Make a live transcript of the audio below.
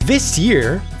This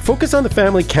year, Focus on the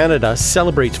Family Canada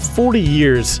celebrates 40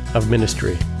 years of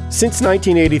ministry. Since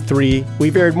 1983,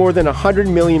 we've aired more than 100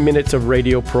 million minutes of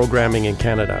radio programming in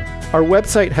Canada. Our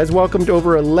website has welcomed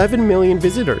over 11 million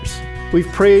visitors. We've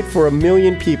prayed for 1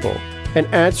 million people and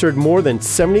answered more than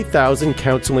 70,000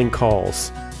 counseling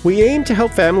calls. We aim to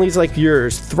help families like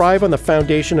yours thrive on the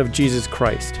foundation of Jesus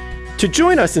Christ. To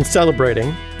join us in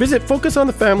celebrating, visit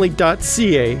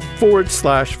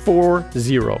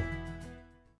focusonthefamily.ca/40.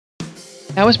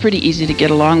 That was pretty easy to get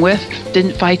along with.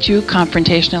 Didn't fight you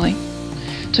confrontationally.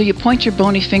 So you point your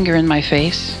bony finger in my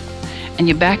face, and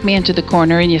you back me into the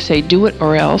corner and you say, do it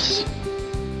or else.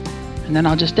 And then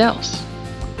I'll just else.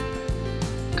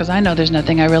 Because I know there's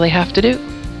nothing I really have to do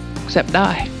except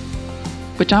die,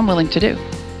 which I'm willing to do.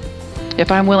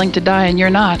 If I'm willing to die and you're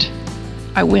not,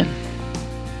 I win.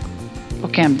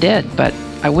 Okay, I'm dead, but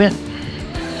I win.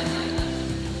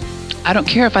 I don't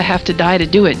care if I have to die to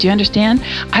do it. Do you understand?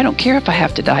 I don't care if I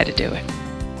have to die to do it.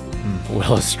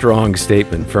 Well, a strong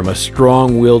statement from a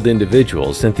strong-willed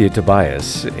individual, Cynthia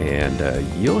Tobias, and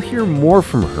you'll hear more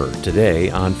from her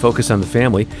today on Focus on the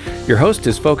Family. Your host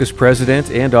is Focus President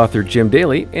and author Jim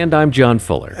Daly, and I'm John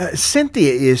Fuller.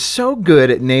 Cynthia is so good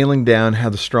at nailing down how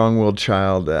the strong-willed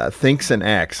child thinks and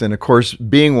acts, and of course,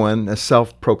 being one, a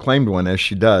self-proclaimed one as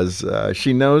she does,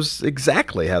 she knows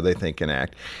exactly how they think and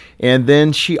act. And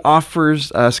then she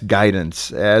offers us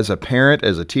guidance as a parent,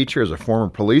 as a teacher, as a former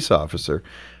police officer,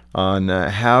 on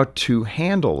how to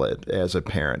handle it as a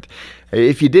parent.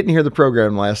 If you didn't hear the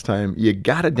program last time, you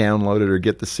got to download it or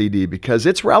get the CD because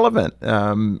it's relevant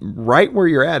right where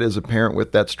you're at as a parent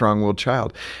with that strong-willed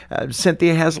child.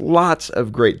 Cynthia has lots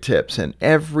of great tips, and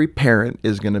every parent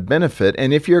is going to benefit.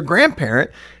 And if you're a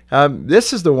grandparent,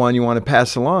 this is the one you want to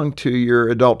pass along to your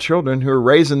adult children who are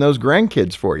raising those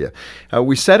grandkids for you.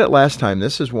 We said it last time,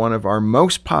 this is one of our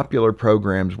most popular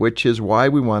programs, which is why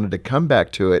we wanted to come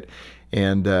back to it.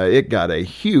 And it got a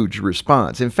huge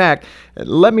response. In fact,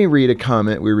 let me read a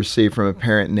comment we received from a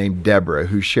parent named Deborah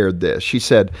who shared this. She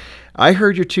said, I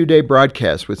heard your 2-day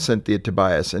broadcast with Cynthia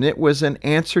Tobias, and it was an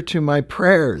answer to my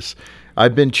prayers.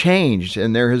 I've been changed,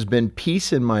 and there has been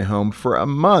peace in my home for a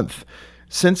month.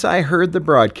 Since I heard the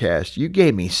broadcast, you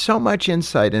gave me so much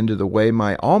insight into the way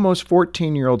my almost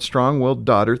 14-year-old strong-willed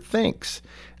daughter thinks.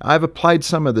 I've applied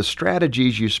some of the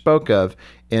strategies you spoke of,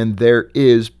 and there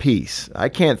is peace. I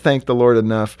can't thank the Lord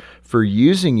enough for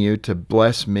using you to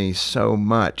bless me so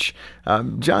much.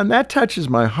 John, that touches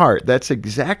my heart. That's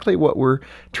exactly what we're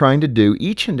trying to do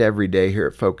each and every day here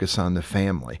at Focus on the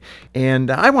Family.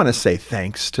 And I want to say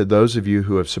thanks to those of you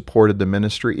who have supported the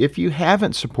ministry. If you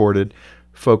haven't supported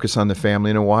Focus on the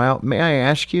Family in a while, may I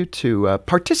ask you to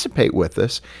participate with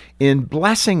us in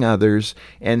blessing others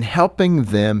and helping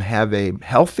them have a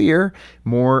healthier,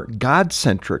 more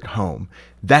God-centric home.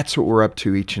 That's what we're up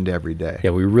to each and every day.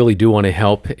 Yeah, we really do want to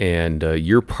help, and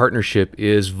your partnership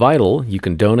is vital. You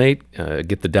can donate,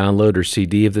 get the download or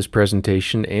CD of this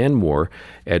presentation and more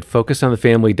at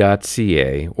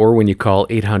focusonthefamily.ca or when you call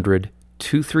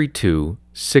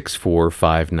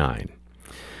 800-232-6459.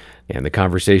 And the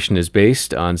conversation is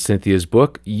based on Cynthia's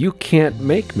book, You Can't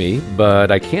Make Me,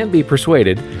 But I Can Be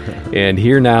Persuaded. And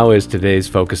here now is today's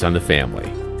Focus on the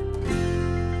Family.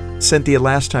 Cynthia,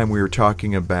 last time we were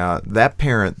talking about that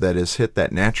parent that has hit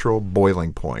that natural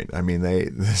boiling point. I mean,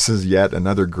 this is yet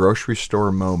another grocery store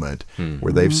moment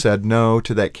where they've said no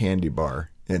to that candy bar.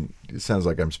 And it sounds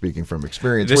like I'm speaking from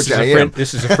experience, This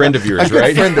is a friend of yours,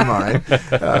 right? A friend of mine.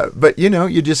 But,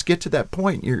 you just get to that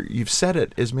point. You've said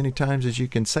it as many times as you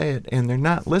can say it, and they're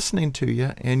not listening to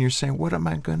you, and you're saying, what am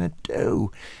I going to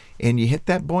do? And you hit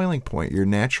that boiling point, your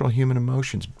natural human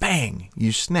emotions. Bang!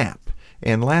 You snap.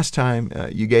 And last time,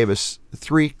 you gave us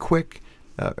 3 quick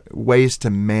ways to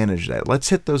manage that. Let's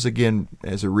hit those again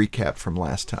as a recap from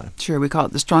last time. Sure, we call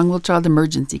it the Strong-Willed Child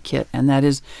Emergency Kit, and that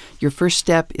is your first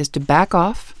step is to back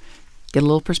off, get a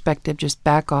little perspective, just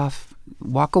back off,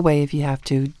 walk away if you have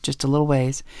to, just a little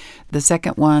ways. The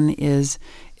second one is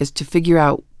to figure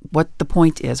out what the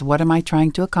point is. What am I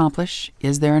trying to accomplish?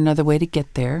 Is there another way to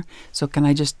get there? So can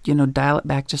I just, dial it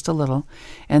back just a little?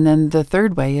 And then the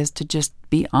third way is to just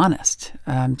be honest,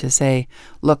 to say,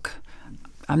 look,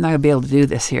 I'm not going to be able to do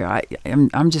this here. I'm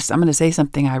going to say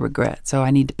something I regret, so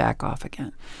I need to back off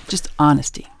again. Just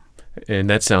honesty. And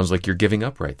that sounds like you're giving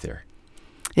up right there.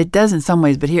 It does in some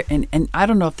ways, but here, and I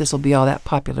don't know if this will be all that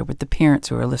popular with the parents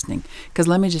who are listening, because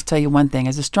let me just tell you one thing.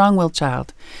 As a strong-willed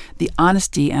child, the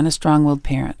honesty and a strong-willed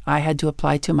parent I had to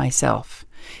apply to myself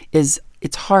is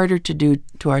it's harder to do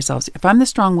to ourselves. If I'm the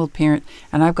strong-willed parent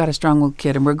and I've got a strong-willed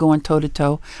kid and we're going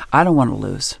toe-to-toe, I don't want to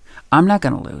lose. I'm not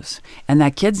going to lose, and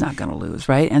that kid's not going to lose,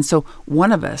 right? And so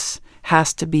one of us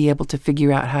has to be able to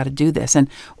figure out how to do this.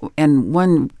 And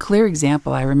one clear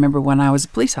example, I remember when I was a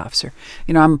police officer.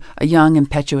 I'm a young,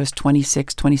 impetuous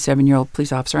 26, 27-year-old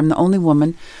police officer. I'm the only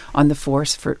woman on the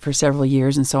force for several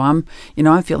years. And so I'm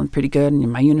feeling pretty good in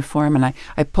my uniform. And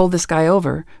I pulled this guy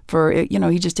over for,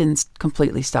 he just didn't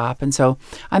completely stop. And so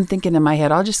I'm thinking in my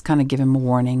head, I'll just kind of give him a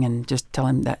warning and just tell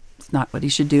him that it's not what he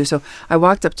should do. So I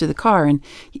walked up to the car, and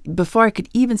before I could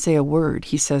even say a word,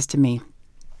 he says to me,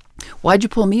 "Why'd you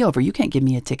pull me over? You can't give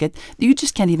me a ticket. You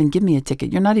just can't even give me a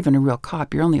ticket. You're not even a real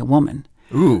cop. You're only a woman."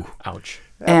 Ooh. Ouch.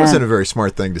 That wasn't a very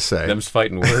smart thing to say. Them's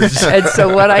fighting words. And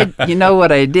so what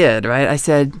I did, right? I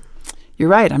said, "You're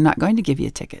right. I'm not going to give you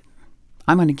a ticket.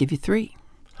 I'm going to give you 3.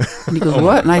 And he goes,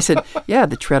 "What?" And I said, "Yeah,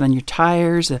 the tread on your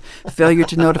tires, the failure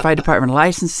to notify Department of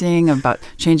Licensing about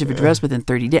change of address within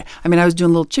 30 days. I mean, I was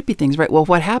doing little chippy things, right? Well,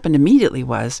 what happened immediately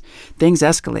was things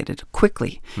escalated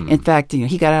quickly. In fact,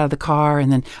 he got out of the car,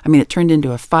 and then, it turned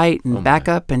into a fight and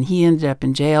backup, and he ended up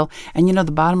in jail. And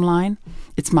the bottom line,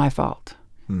 it's my fault.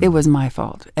 It was my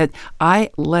fault. And I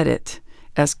let it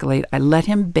escalate. I let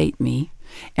him bait me,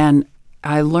 and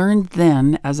I learned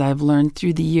then, as I've learned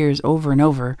through the years over and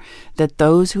over, that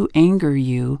those who anger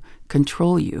you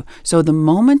control you. So the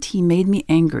moment he made me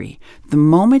angry, the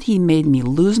moment he made me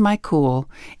lose my cool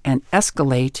and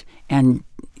escalate and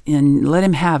let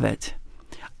him have it,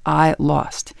 I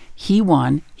lost. He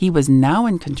won. He was now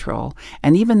in control.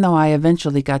 And even though I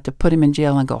eventually got to put him in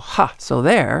jail and go, "Ha, so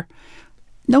there,"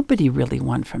 nobody really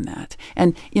won from that.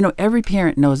 And, every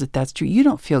parent knows that that's true. You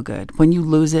don't feel good when you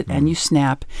lose it and you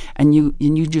snap and you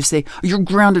just say, "You're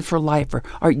grounded for life," or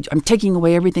 "I'm taking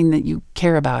away everything that you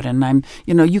care about." And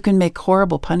you can make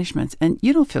horrible punishments, and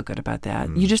you don't feel good about that.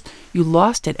 You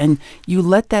lost it, and you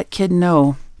let that kid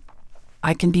know,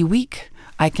 I can be weak.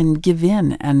 I can give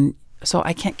in. And so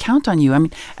I can't count on you.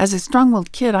 As a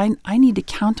strong-willed kid, I need to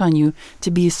count on you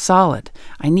to be solid.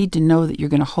 I need to know that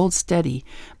you're going to hold steady.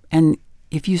 And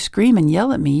if you scream and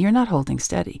yell at me, you're not holding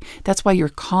steady. That's why your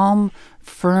calm,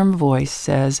 firm voice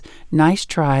says, "Nice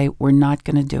try, we're not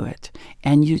going to do it."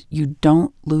 And you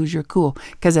don't lose your cool.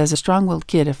 Because as a strong-willed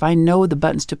kid, if I know the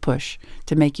buttons to push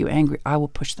to make you angry, I will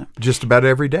push them. Just about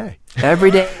every day.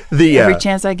 Every day. Every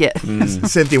chance I get.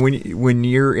 Cynthia, when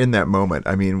you're in that moment,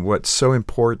 what's so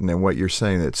important and what you're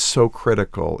saying that's so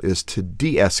critical is to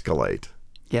de-escalate.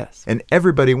 Yes. And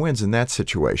everybody wins in that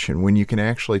situation when you can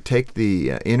actually take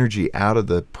the energy out of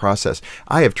the process.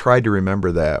 I have tried to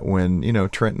remember that when,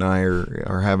 Trent and I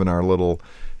are having our little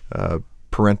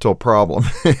parental problem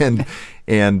and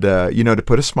to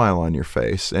put a smile on your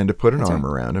face and to put an arm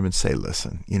around him and say,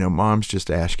 "Listen, Mom's just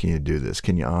asking you to do this.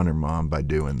 Can you honor Mom by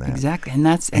doing that?" Exactly. And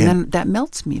then that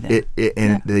melts me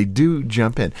then. They do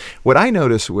jump in. What I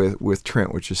notice with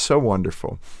Trent, which is so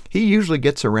wonderful, he usually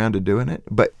gets around to doing it,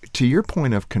 but to your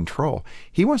point of control,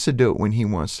 he wants to do it when he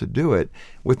wants to do it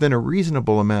within a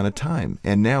reasonable amount of time.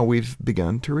 And now we've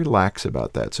begun to relax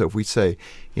about that. So if we say,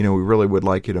 "We really would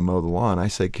like you to mow the lawn," I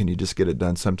say, "Can you just get it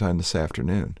done sometime this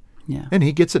afternoon?" Yeah. And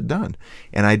he gets it done.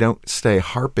 And I don't stay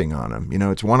harping on him.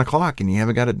 It's 1:00 and you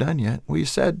haven't got it done yet. Well, you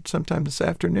said sometime this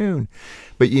afternoon.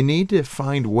 But you need to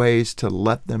find ways to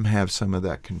let them have some of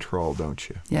that control, don't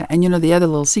you? Yeah. And the other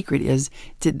little secret is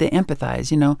to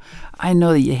empathize. I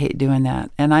know that you hate doing that.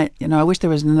 And I wish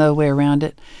there was another way around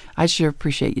it. I sure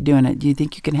appreciate you doing it. Do you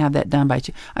think you can have that done by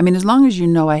you? As long as you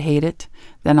know I hate it,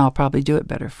 then I'll probably do it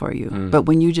better for you. But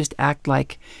when you just act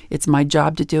like it's my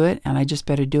job to do it and I just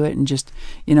better do it and just,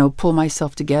 pull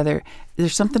myself together,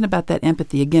 there's something about that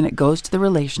empathy. Again, it goes to the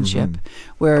relationship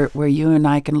where you and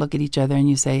I can look at each other and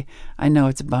you say, "I know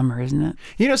it's a bummer, isn't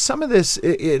it?" Some of this,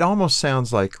 it almost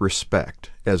sounds like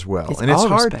respect as well. It's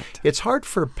hard. Respect. It's hard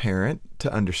for a parent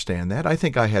to understand that. I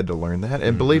think I had to learn that.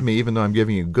 And believe me, even though I'm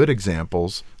giving you good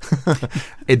examples,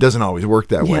 it doesn't always work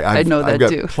that way. I know that I've got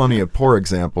too. plenty of poor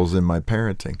examples in my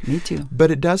parenting. Me too. But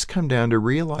it does come down to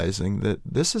realizing that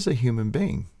this is a human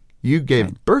being. You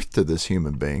gave birth to this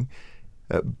human being,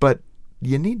 but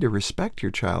you need to respect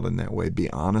your child in that way. Be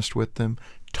honest with them.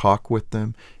 Talk with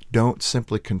them. Don't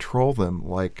simply control them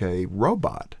like a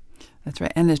robot. That's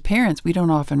right. And as parents, we don't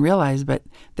often realize, but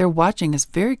they're watching us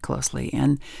very closely,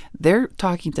 and they're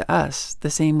talking to us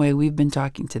the same way we've been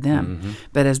talking to them.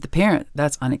 But as the parent,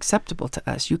 that's unacceptable to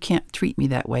us. You can't treat me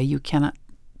that way. You cannot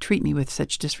treat me with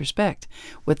such disrespect.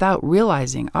 Without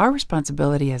realizing our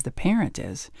responsibility as the parent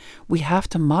is, we have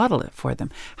to model it for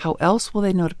them. How else will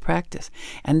they know to practice?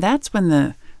 And that's when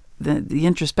the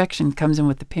introspection comes in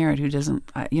with the parent who doesn't,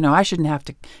 I shouldn't have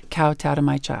to kowtow to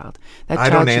my child. That I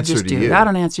child don't should answer just to do. you. I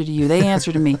don't answer to you. They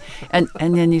answer to me. And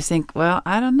then you think, well,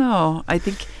 I don't know. I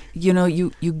think,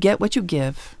 you get what you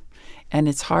give. And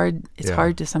it's hard. It's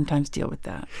hard to sometimes deal with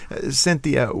that.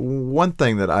 Cynthia, one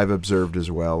thing that I've observed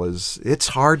as well is it's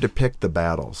hard to pick the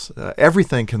battles.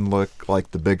 Everything can look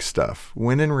like the big stuff,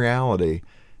 when in reality,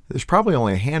 there's probably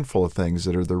only a handful of things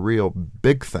that are the real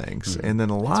big things. And then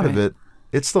a lot of it,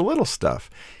 it's the little stuff.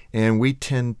 And we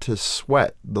tend to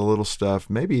sweat the little stuff,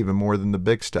 maybe even more than the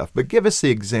big stuff. But give us the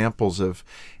examples of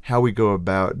how we go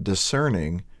about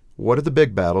discerning what are the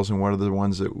big battles and what are the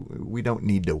ones that we don't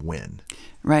need to win.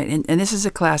 Right, and this is a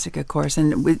classic, of course.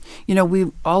 And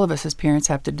we all of us as parents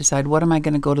have to decide, what am I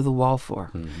going to go to the wall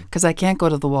for? Because I can't go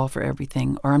to the wall for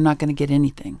everything, or I'm not going to get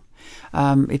anything.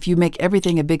 If you make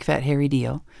everything a big fat hairy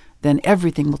deal, then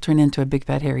everything will turn into a big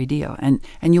fat hairy deal, and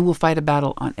you will fight a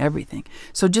battle on everything.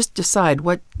 So just decide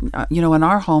what, in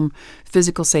our home,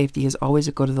 physical safety is always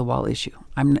a go-to-the-wall issue.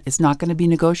 It's not going to be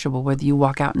negotiable whether you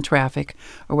walk out in traffic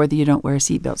or whether you don't wear a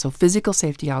seatbelt. So physical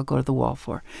safety, I'll go to the wall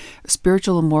for.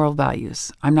 Spiritual and moral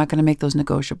values, I'm not going to make those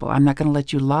negotiable. I'm not going to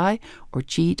let you lie or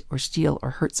cheat or steal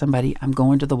or hurt somebody. I'm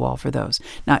going to the wall for those.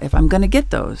 Now, if I'm going to get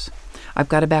those, I've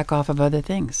got to back off of other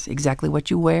things. Exactly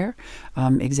what you wear,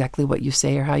 exactly what you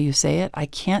say or how you say it. I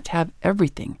can't have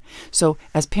everything. So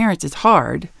as parents, it's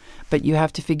hard, but you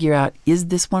have to figure out, is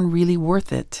this one really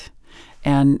worth it?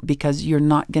 And because you're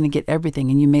not going to get everything,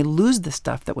 and you may lose the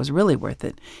stuff that was really worth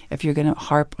it if you're going to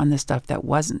harp on the stuff that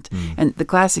wasn't. And the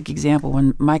classic example,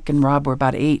 when Mike and Rob were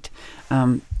about 8,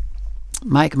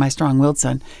 Mike, my strong-willed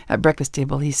son, at breakfast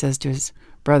table, he says to his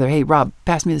brother, "Hey, Rob,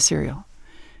 pass me the cereal."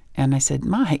 And I said,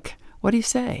 "Mike, what do you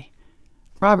say?"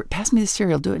 "Robert, pass me the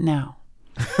cereal. Do it now."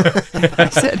 I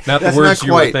said, not the words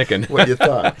you were thinking. What you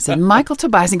thought. I said, "Michael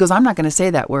Tobias." And he goes, "I'm not going to say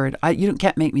that word. You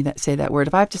can't make me say that word.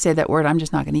 If I have to say that word, I'm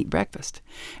just not going to eat breakfast."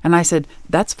 And I said,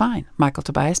 "That's fine, Michael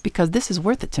Tobias, because this is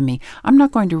worth it to me. I'm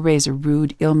not going to raise a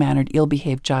rude, ill-mannered,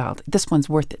 ill-behaved child. This one's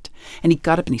worth it." And he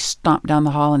got up and he stomped down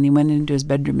the hall and he went into his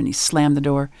bedroom and he slammed the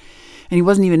door. And he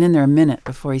wasn't even in there a minute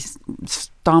before he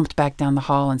stomped back down the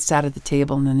hall and sat at the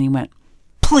table, and then he went,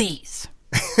 "Please."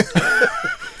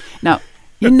 Now,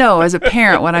 as a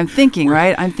parent, what I'm thinking,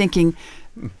 right? I'm thinking,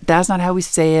 that's not how we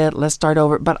say it. Let's start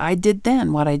over. But I did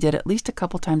then what I did at least a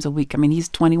couple times a week. I mean, he's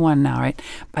 21 now, right?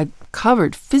 I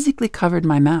physically covered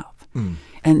my mouth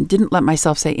and didn't let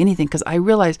myself say anything, because I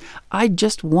realized I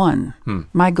just won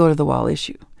my go-to-the-wall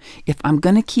issue. If I'm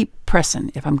going to keep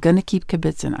pressing, if I'm going to keep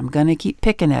kibitzing, I'm going to keep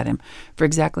picking at him for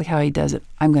exactly how he does it,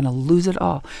 I'm going to lose it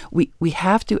all. We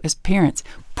have to, as parents,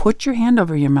 put your hand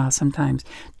over your mouth sometimes.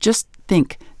 Just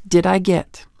think, did I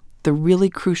get the really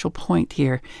crucial point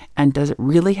here? And does it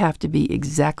really have to be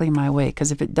exactly my way?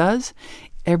 Because if it does,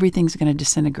 everything's going to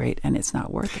disintegrate and it's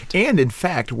not worth it. And in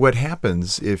fact, what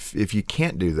happens if you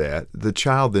can't do that, the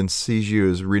child then sees you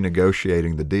as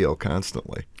renegotiating the deal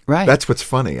constantly. Right. That's what's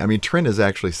funny. I mean, Trent has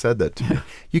actually said that to me.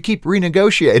 You keep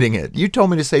renegotiating it. You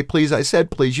told me to say please. I said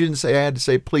please. You didn't say I had to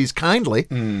say please kindly.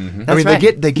 That's I mean,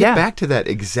 right. they get back to that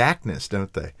exactness,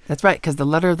 don't they? That's right, because the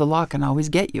letter of the law can always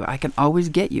get you. I can always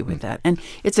get you with that. And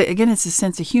it's a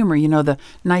sense of humor, the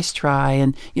nice try.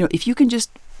 And,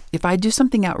 if I do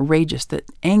something outrageous that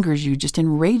angers you, just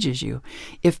enrages you,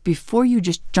 if before you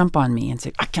just jump on me and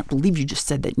say, "I can't believe you just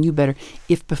said that and you better,"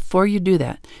 if before you do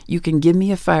that, you can give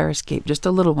me a fire escape, just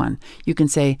a little one, you can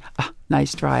say,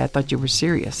 "Nice try, I thought you were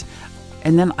serious."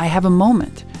 And then I have a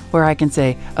moment where I can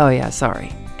say, "Oh yeah,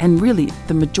 sorry." And really,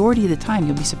 the majority of the time,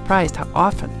 you'll be surprised how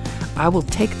often I will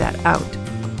take that out.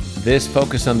 This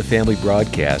Focus on the Family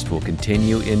broadcast will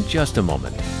continue in just a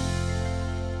moment.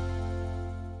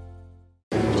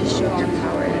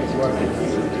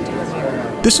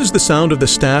 This is the sound of the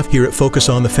staff here at Focus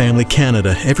on the Family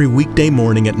Canada every weekday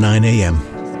morning at 9 a.m.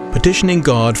 Petitioning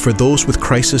God for those with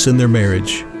crisis in their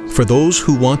marriage, for those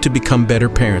who want to become better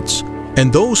parents,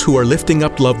 and those who are lifting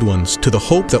up loved ones to the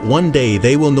hope that one day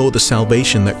they will know the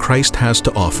salvation that Christ has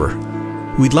to offer.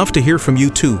 We'd love to hear from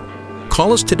you too.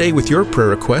 Call us today with your prayer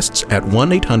requests at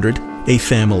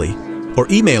 1-800-A-FAMILY or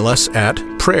email us at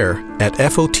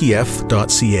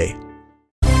prayer@fotf.ca.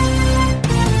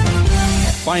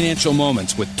 Financial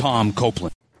Moments with Tom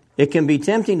Copeland. It can be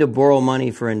tempting to borrow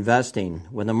money for investing.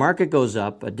 When the market goes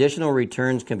up, additional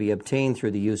returns can be obtained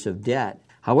through the use of debt.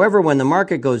 However, when the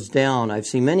market goes down, I've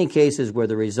seen many cases where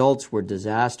the results were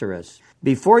disastrous.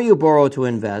 Before you borrow to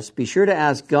invest, be sure to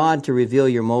ask God to reveal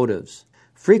your motives.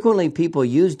 Frequently, people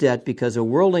use debt because of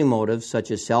worldly motives such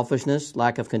as selfishness,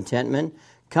 lack of contentment,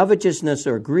 covetousness,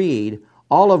 or greed,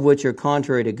 all of which are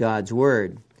contrary to God's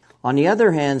Word. On the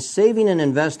other hand, saving and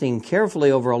investing carefully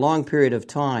over a long period of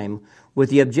time with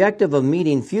the objective of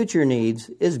meeting future needs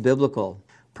is biblical.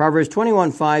 Proverbs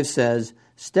 21:5 says,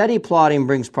 "Steady plotting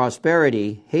brings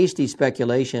prosperity, hasty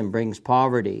speculation brings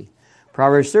poverty."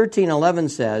 Proverbs 13:11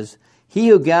 says, He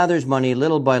who gathers money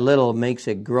little by little makes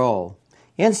it grow.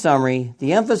 In summary,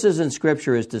 the emphasis in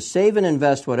Scripture is to save and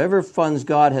invest whatever funds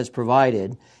God has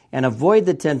provided and avoid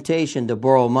the temptation to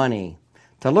borrow money.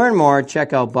 To learn more,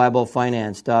 check out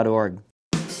BibleFinance.org.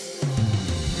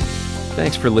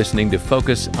 Thanks for listening to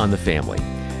Focus on the Family.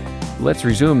 Let's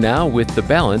resume now with the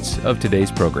balance of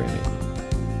today's programming.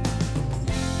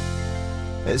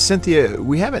 Cynthia,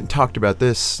 we haven't talked about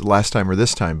this last time or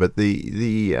this time, but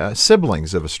the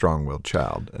siblings of a strong-willed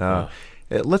child.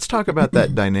 Let's talk about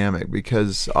that dynamic,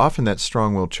 because often that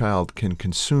strong-willed child can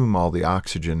consume all the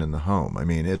oxygen in the home. I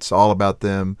mean, it's all about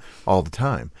them all the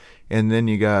time. And then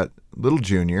you got little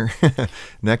Junior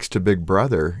next to Big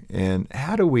Brother. And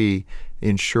how do we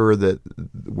ensure that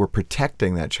we're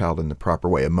protecting that child in the proper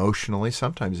way, emotionally,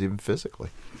 sometimes even physically?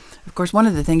 Of course, one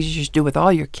of the things you should do with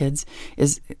all your kids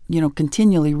is,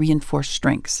 continually reinforce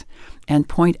strengths and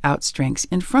point out strengths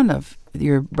in front of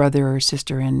your brother or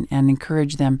sister and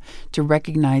encourage them to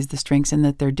recognize the strengths and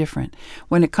that they're different.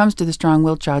 When it comes to the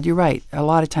strong-willed child, you're right. A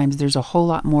lot of times there's a whole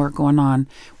lot more going on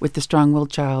with the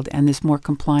strong-willed child, and this more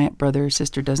compliant brother or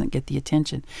sister doesn't get the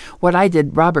attention. What I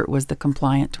did, Robert was the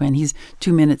compliant twin. He's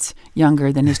 2 minutes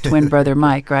younger than his twin brother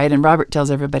Mike, right? And Robert tells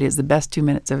everybody it's the best 2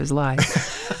 minutes of his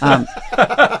life.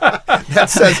 That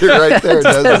says it right there,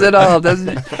 doesn't it? Says it all, doesn't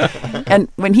it? And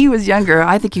when he was younger,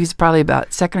 I think he was probably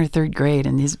about second or third grade,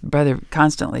 and his brother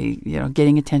constantly,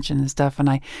 getting attention and stuff. And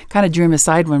I kind of drew him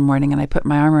aside one morning, and I put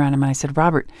my arm around him, and I said,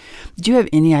 "Robert, do you have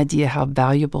any idea how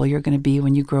valuable you're going to be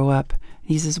when you grow up?"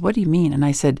 And he says, "What do you mean?" And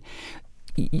I said,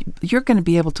 "You're going to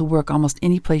be able to work almost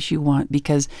any place you want,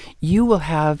 because you will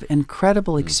have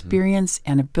incredible experience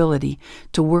and ability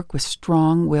to work with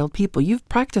strong-willed people. You've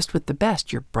practiced with the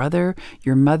best, your brother,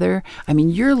 your mother. I mean,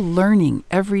 you're learning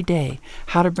every day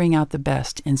how to bring out the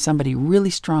best in somebody really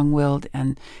strong-willed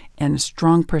and a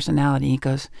strong personality." He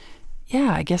goes,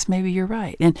 "Yeah, I guess maybe you're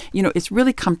right." And, it's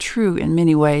really come true in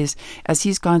many ways. As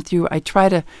he's gone through, I try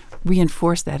to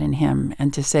reinforce that in him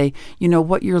and to say,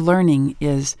 what you're learning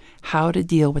is how to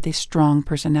deal with a strong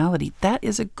personality. That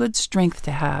is a good strength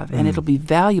to have, and it'll be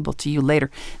valuable to you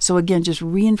later. So again, just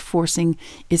reinforcing,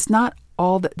 it's not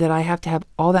all that I have to have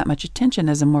all that much attention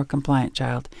as a more compliant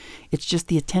child. It's just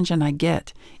the attention I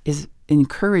get is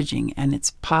encouraging, and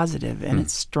it's positive, and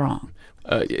it's strong.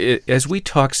 As we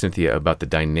talk, Cynthia, about the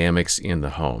dynamics in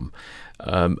the home,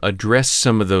 address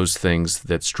some of those things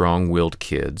that strong-willed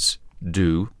kids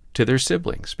do to their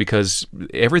siblings, because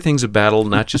everything's a battle,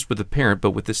 not just with the parent,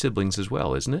 but with the siblings as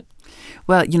well, isn't it?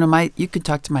 Well, you could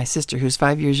talk to my sister, who's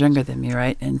 5 years younger than me,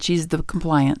 right? And she's the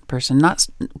compliant person. Not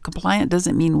compliant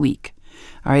doesn't mean weak,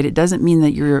 all right? It doesn't mean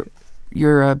that you're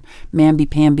a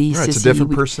mamby-pamby, sissy. It's a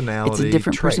different personality. It's a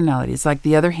different trait. personality. It's like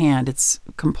the other hand. It's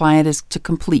compliant is to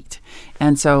complete.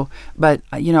 And so, but,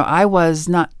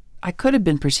 I could have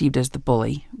been perceived as the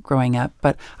bully growing up,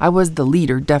 but I was the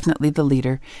leader, definitely the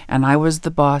leader, and I was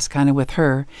the boss kind of with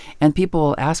her. And people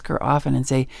will ask her often and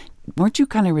say, "Weren't you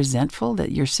kind of resentful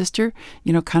that your sister,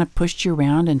 kind of pushed you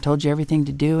around and told you everything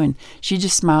to do?" And she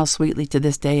just smiles sweetly to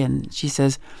this day, and she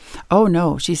says, "Oh,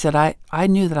 no." She said, I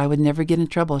knew that I would never get in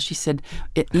trouble. She said,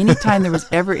 anytime there was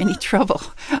ever any trouble,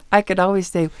 I could always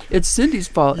say, "It's Cindy's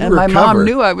fault." And my mom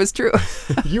knew I was true.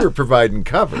 You were providing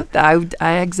cover. I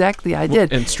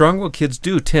did. And strong-willed kids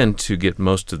do tend to get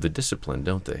most of the discipline,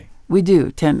 don't they? We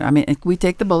do we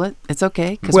take the bullet. It's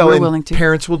okay, because we're willing to.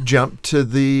 Parents will jump to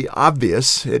the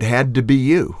obvious. It had to be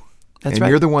you. That's and right.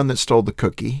 You're the one that stole the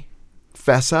cookie.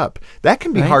 Fess up. That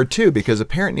can be Right. hard too, because a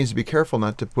parent needs to be careful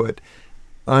not to put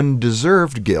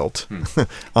undeserved guilt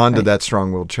onto Right. that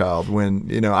strong-willed child. When,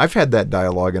 I've had that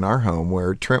dialogue in our home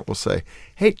where Trent will say,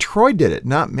 "Hey, Troy did it,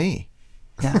 not me."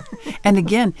 Yeah. And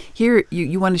again, here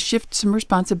you want to shift some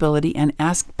responsibility and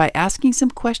by asking some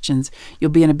questions,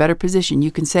 you'll be in a better position. You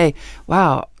can say,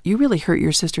 "Wow, you really hurt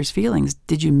your sister's feelings.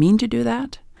 Did you mean to do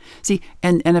that?" See,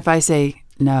 and if I say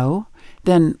no,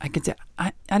 then I can say,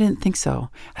 I didn't think so.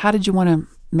 How did you want to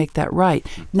make that right?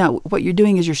 Now, what you're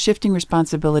doing is you're shifting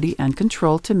responsibility and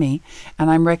control to me,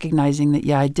 and I'm recognizing that,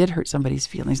 yeah, I did hurt somebody's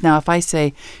feelings. Now, if I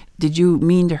say, "Did you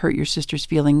mean to hurt your sister's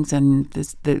feelings?" and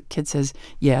the kid says,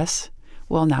 "Yes,"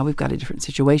 well, now we've got a different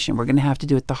situation. We're going to have to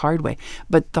do it the hard way.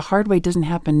 But the hard way doesn't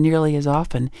happen nearly as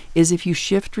often, is if you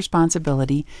shift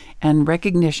responsibility and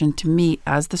recognition to me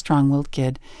as the strong-willed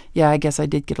kid. Yeah, I guess I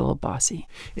did get a little bossy.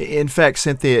 In fact,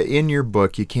 Cynthia, in your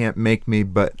book, You Can't Make Me,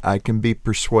 But I Can Be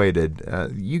Persuaded,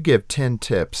 you give 10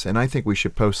 tips, and I think we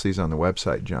should post these on the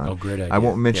website, John. Oh, great idea. I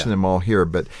won't mention them all here,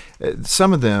 but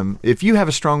some of them, if you have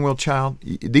a strong-willed child,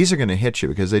 these are going to hit you,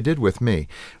 because they did with me.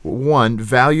 1,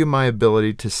 value my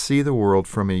ability to see the world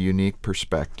from a unique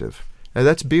perspective. And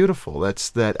that's beautiful. That's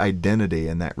that identity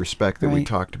and that respect that we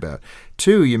talked about.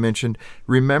 2, you mentioned,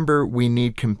 remember we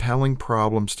need compelling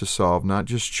problems to solve, not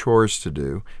just chores to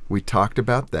do. We talked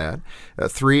about that.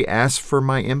 3, ask for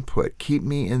my input. Keep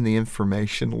me in the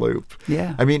information loop.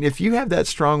 Yeah. I mean, if you have that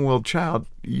strong-willed child,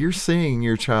 you're seeing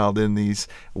your child in these.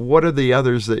 What are the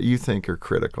others that you think are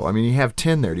critical? I mean, you have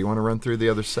 10 there. Do you want to run through the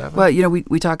other 7? Well,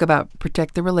 we talk about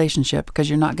protect the relationship, because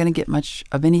you're not going to get much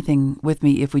of anything with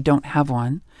me if we don't have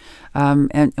one.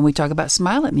 And we talk about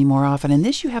smile at me more often. And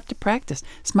this you have to practice.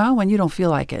 Smile when you don't feel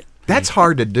like it. That's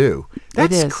hard to do.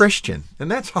 That's is. Christian,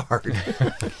 and that's hard.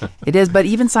 It is, but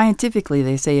even scientifically,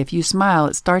 they say if you smile,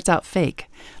 it starts out fake,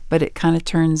 but it kind of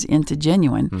turns into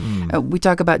genuine. We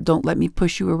talk about don't let me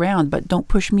push you around, but don't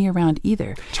push me around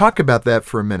either. Talk about that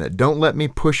for a minute. Don't let me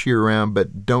push you around,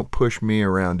 but don't push me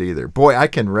around either. Boy, I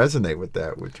can resonate with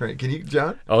that. Can you,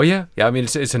 John? Oh, yeah. Yeah, I mean,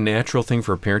 it's a natural thing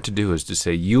for a parent to do, is to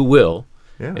say, you will,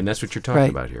 and that's what you're talking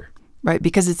about here. Right,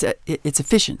 because it's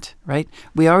efficient, right?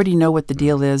 We already know what the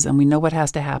deal is, and we know what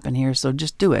has to happen here, so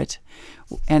just do it.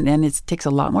 And it takes a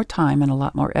lot more time and a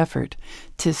lot more effort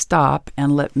to stop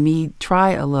and let me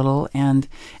try a little and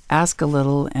ask a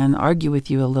little and argue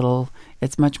with you a little.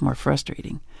 It's much more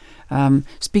frustrating.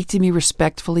 Speak to me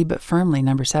respectfully but firmly,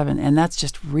 number 7, and that's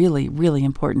just really, really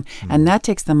important. And that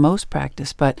takes the most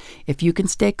practice, but if you can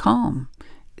stay calm,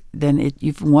 then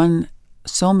you've won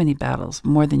so many battles,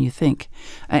 more than you think.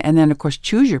 And then, of course,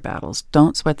 choose your battles.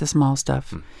 Don't sweat the small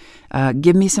stuff.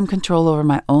 Give me some control over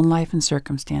my own life and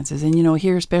circumstances. And,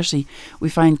 here especially, we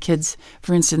find kids,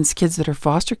 for instance, kids that are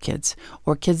foster kids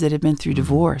or kids that have been through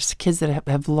divorce, kids that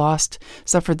have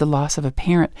suffered the loss of a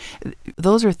parent.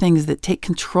 Those are things that take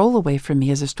control away from me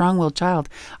as a strong-willed child.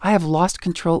 I have lost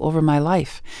control over my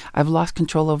life. I've lost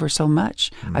control over so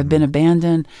much. I've been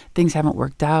abandoned. Things haven't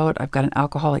worked out. I've got an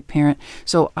alcoholic parent.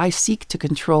 So I seek to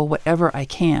control whatever I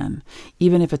can,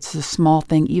 even if it's a small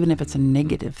thing, even if it's a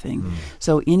negative thing.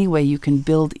 So anyway, you can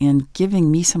build in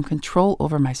giving me some control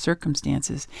over my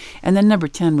circumstances. And then number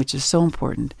 10, which is so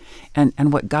important,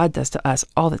 and what God does to us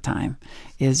all the time,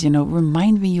 is,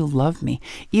 remind me you love me,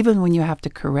 even when you have to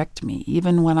correct me,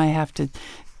 even when I have to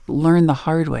learn the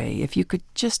hard way. If you could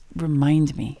just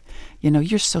remind me,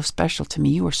 you're so special to me.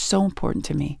 You are so important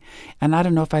to me. And I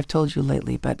don't know if I've told you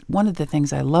lately, but one of the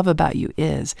things I love about you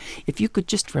is if you could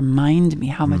just remind me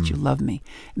how much you love me,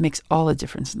 it makes all the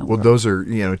difference in the world. Well, those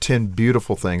are, 10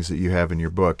 beautiful things that you have in your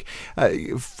book.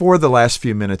 For the last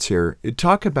few minutes here,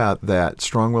 talk about that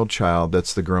strong-willed child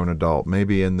that's the grown adult,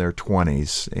 maybe in their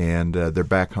 20s, and they're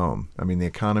back home. I mean, the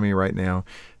economy right now,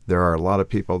 there are a lot of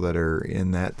people that are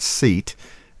in that seat.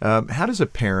 How does a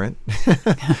parent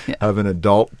of an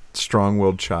adult,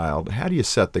 strong-willed child, how do you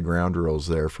set the ground rules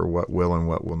there for what will and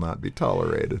what will not be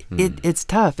tolerated? It's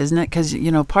tough, isn't it? Because,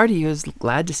 part of you is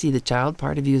glad to see the child.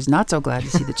 Part of you is not so glad to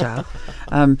see the child.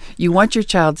 You want your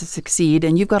child to succeed,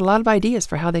 and you've got a lot of ideas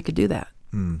for how they could do that.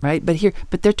 Right?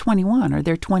 But they're 21 or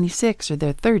they're 26 or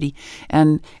they're 30.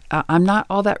 And I'm not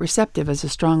all that receptive as a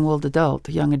strong-willed adult,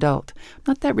 a young adult. I'm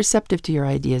not that receptive to your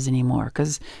ideas anymore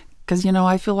because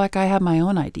I feel like I have my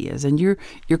own ideas, and you're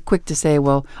quick to say,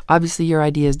 well, obviously your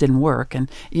ideas didn't work. And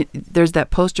there's that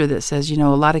poster that says, a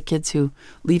lot of kids who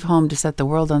leave home to set the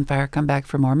world on fire come back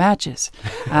for more matches.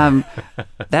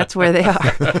 That's where they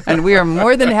are, and we are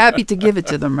more than happy to give it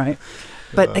to them, right?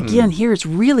 But again, here it's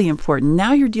really important.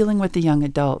 Now you're dealing with the young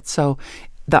adult, so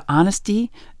the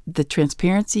honesty, the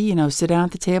transparency, sit down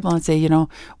at the table and say,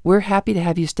 we're happy to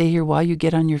have you stay here while you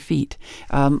get on your feet.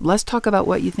 Let's talk about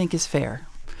what you think is fair.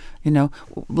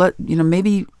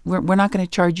 Maybe we're not going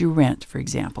to charge you rent, for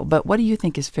example, but what do you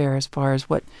think is fair as far as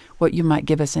what you might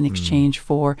give us in exchange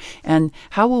for? And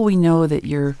how will we know that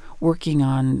you're working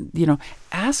on,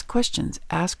 ask questions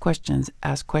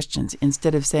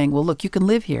instead of saying, well, look, you can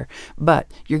live here, but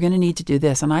you're going to need to do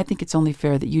this. And I think it's only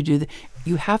fair that you do that.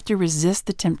 You have to resist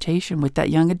the temptation with that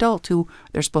young adult who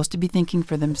they're supposed to be thinking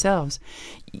for themselves.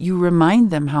 You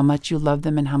remind them how much you love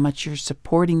them and how much you're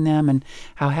supporting them and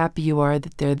how happy you are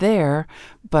that they're there.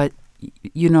 But,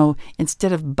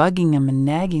 instead of bugging them and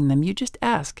nagging them, you just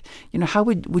ask, how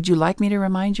would you like me to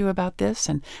remind you about this?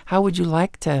 And how would you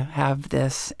like to have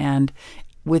this? And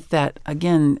with that,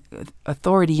 again,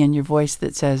 authority in your voice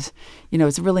that says,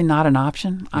 it's really not an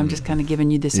option. I'm just kind of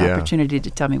giving you this opportunity to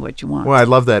tell me what you want. Well, I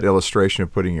love that illustration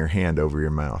of putting your hand over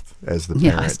your mouth as the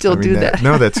parent. Yeah, I still do that.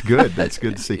 No, that's good. That's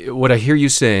good to see. What I hear you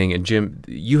saying, and Jim,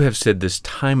 you have said this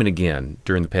time and again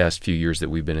during the past few years that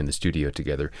we've been in the studio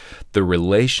together, the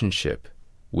relationship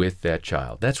with that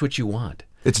child, that's what you want.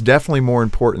 It's definitely more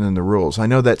important than the rules. I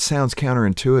know that sounds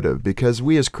counterintuitive because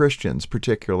we as Christians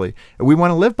particularly, we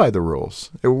want to live by the rules.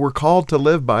 We're called to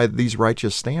live by these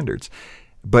righteous standards.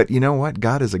 But you know what?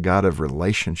 God is a God of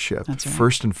relationship, That's right.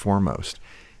 first and foremost.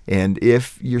 And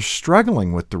if you're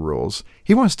struggling with the rules,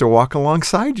 He wants to walk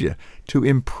alongside you to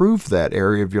improve that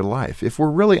area of your life. If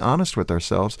we're really honest with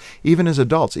ourselves, even as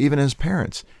adults, even as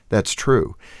parents, that's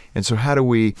true. And so how do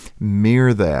we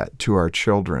mirror that to our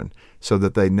children so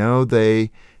that they know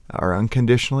they are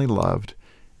unconditionally loved,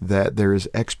 that there's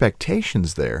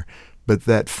expectations there, but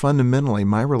that fundamentally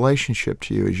my relationship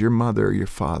to you as your mother or your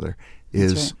father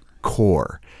is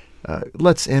core.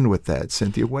 Let's end with that,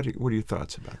 Cynthia. What are your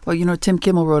thoughts about that? Well, Tim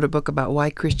Kimmel wrote a book about why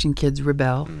Christian kids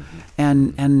rebel,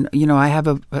 and I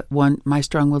have my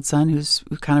strong-willed son who's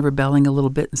kind of rebelling a little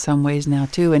bit in some ways now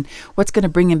too. And what's going to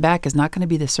bring him back is not going to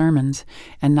be the sermons,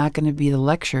 and not going to be the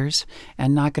lectures,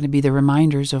 and not going to be the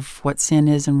reminders of what sin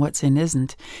is and what sin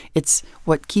isn't. It's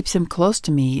what keeps him close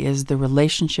to me is the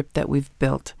relationship that we've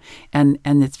built, and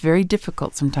it's very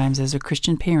difficult sometimes as a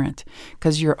Christian parent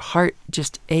because your heart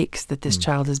just aches that this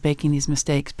child is making these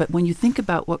mistakes. But when you think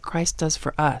about what Christ does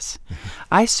for us,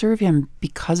 I serve Him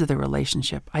because of the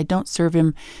relationship. I don't serve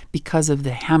Him because of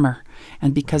the hammer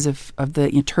and because of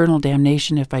the eternal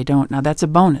damnation if I don't. Now, that's a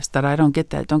bonus that I don't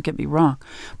get that. Don't get me wrong.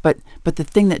 But the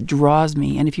thing that draws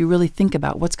me, and if you really think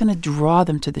about what's going to draw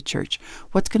them to the church,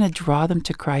 what's going to draw them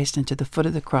to Christ and to the foot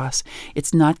of the cross,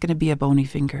 it's not going to be a bony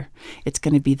finger. It's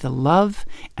going to be the love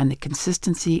and the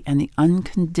consistency and the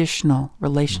unconditional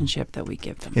relationship that we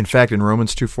give them. In fact, in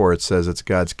Romans 2:4, it says it's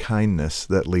God's kindness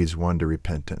that leads one to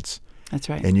repentance. That's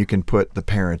right. And you can put the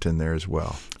parent in there as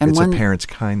well. And it's a parent's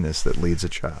kindness that leads a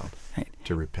child Right.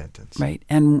 to repentance. Right.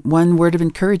 And one word of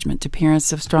encouragement to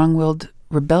parents of strong-willed,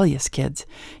 rebellious kids.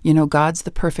 God's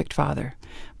the perfect father,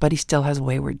 but He still has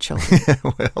wayward children.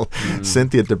 Well,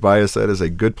 Cynthia Tobias, that is a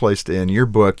good place to end. Your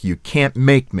book, You Can't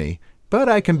Make Me, But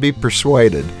I Can Be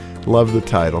Persuaded. Love the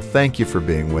title. Thank you for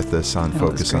being with us on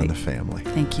Focus on the Family.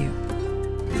 Thank you.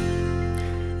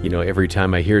 Every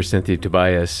time I hear Cynthia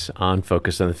Tobias on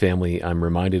Focus on the Family, I'm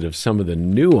reminded of some of the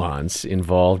nuance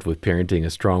involved with parenting a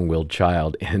strong-willed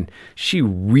child, and she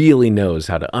really knows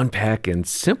how to unpack and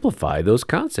simplify those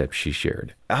concepts she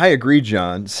shared. I agree,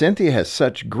 John. Cynthia has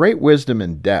such great wisdom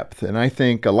and depth, and I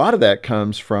think a lot of that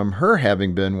comes from her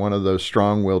having been one of those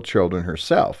strong-willed children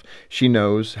herself. She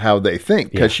knows how they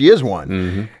think because she is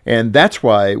one. And that's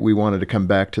why we wanted to come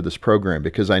back to this program,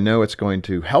 because I know it's going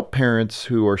to help parents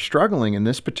who are struggling in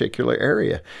this particular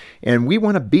area. And we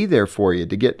want to be there for you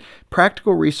to get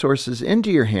practical resources into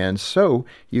your hands so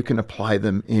you can apply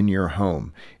them in your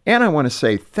home. And I want to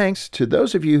say thanks to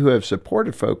those of you who have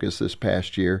supported Focus this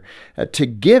past year to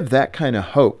give that kind of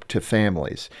hope to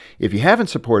families. If you haven't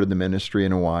supported the ministry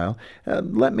in a while,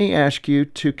 let me ask you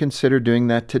to consider doing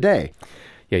that today.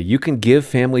 Yeah, you can give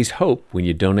families hope when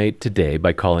you donate today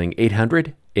by calling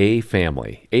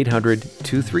 800-A-FAMILY,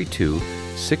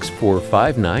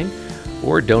 800-232-6459,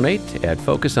 or donate at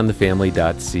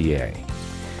focusonthefamily.ca.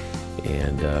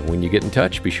 And when you get in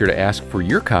touch, be sure to ask for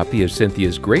your copy of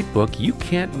Cynthia's great book, You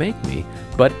Can't Make Me,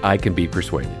 But I Can Be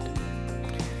Persuaded.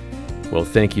 Well,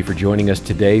 thank you for joining us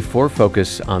today for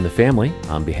Focus on the Family.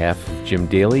 On behalf of Jim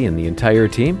Daly and the entire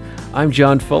team, I'm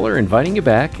John Fuller, inviting you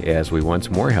back as we once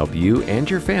more help you and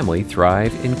your family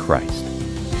thrive in Christ.